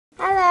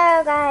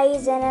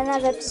guys in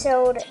another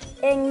episode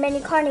in Mini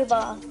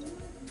Carnival.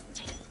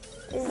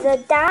 This is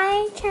the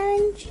die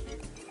challenge.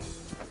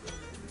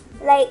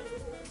 Like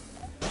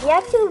you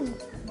have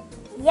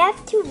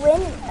to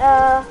win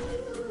a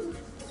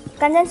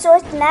guns and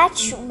swords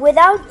match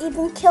without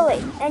even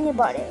killing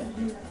anybody.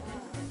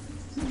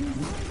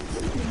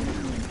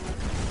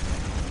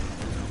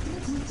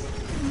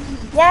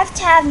 You have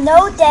to have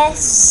no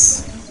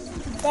deaths.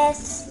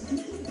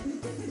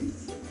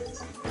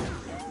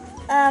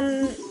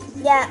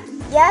 Yeah,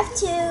 you have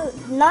to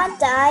not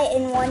die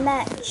in one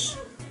match.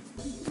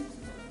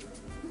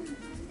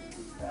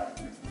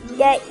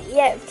 Yeah, you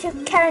have to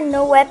carry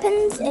no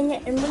weapons in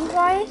your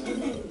inventory.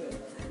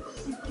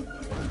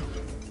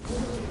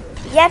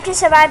 You have to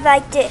survive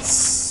like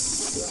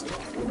this.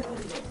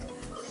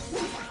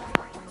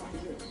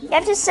 You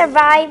have to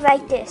survive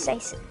like this, I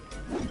said.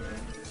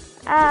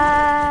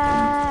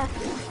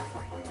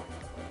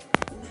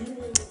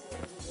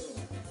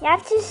 You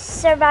have to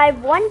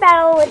survive one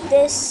battle with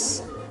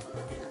this,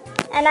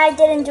 and I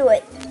didn't do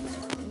it.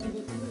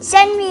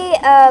 Send me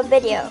a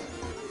video.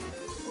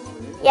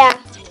 Yeah.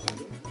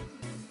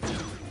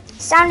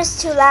 Sound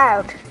is too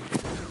loud.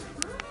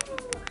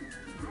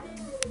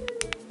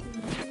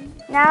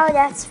 Now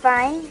that's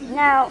fine.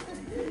 Now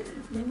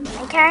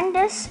I'm carrying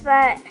this,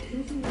 but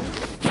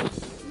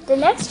the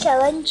next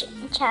challenge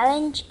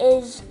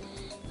is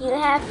you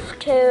have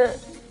to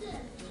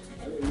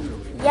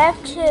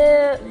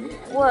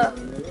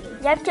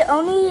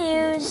only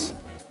use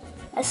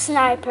a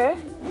sniper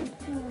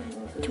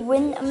to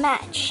win a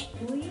match.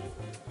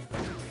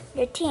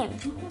 Your team.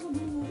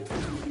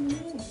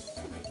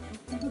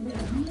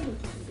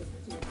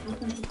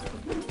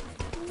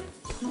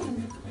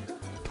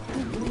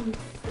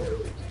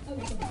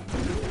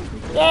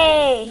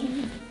 Yay!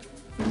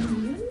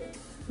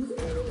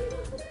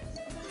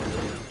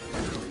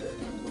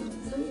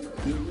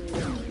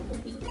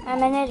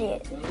 I'm an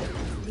idiot.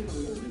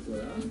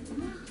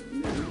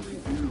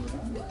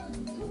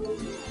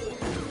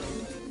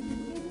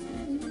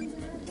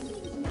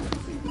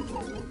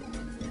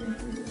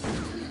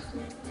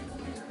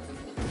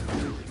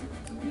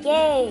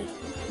 Yay!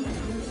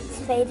 Let's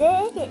play the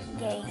idiot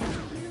game.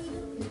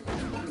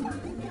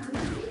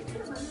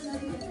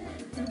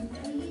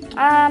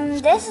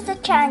 This is the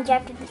challenge. You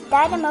have to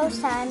die the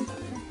most time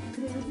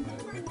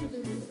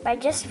by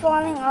just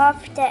falling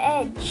off the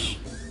edge.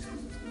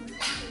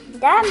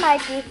 That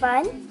might be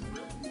fun.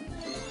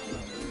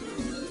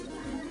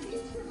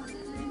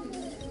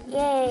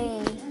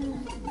 Yay.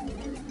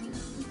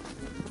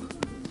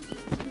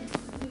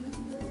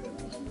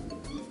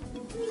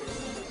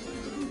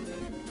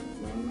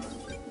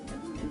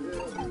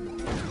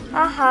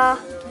 Haha.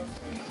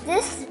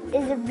 This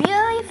is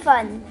really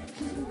fun.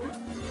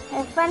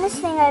 The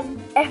funnest thing I've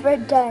ever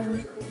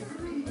done.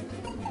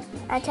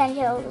 At 10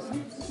 kills.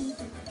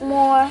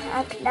 More,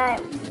 I could die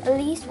at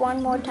least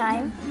one more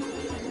time.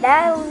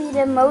 That will be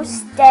the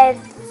most death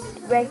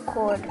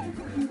record.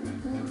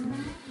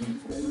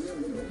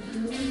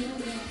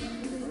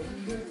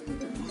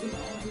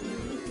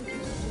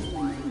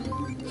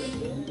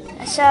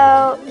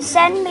 So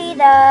send me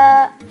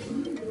the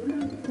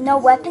no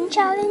weapon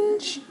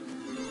challenge.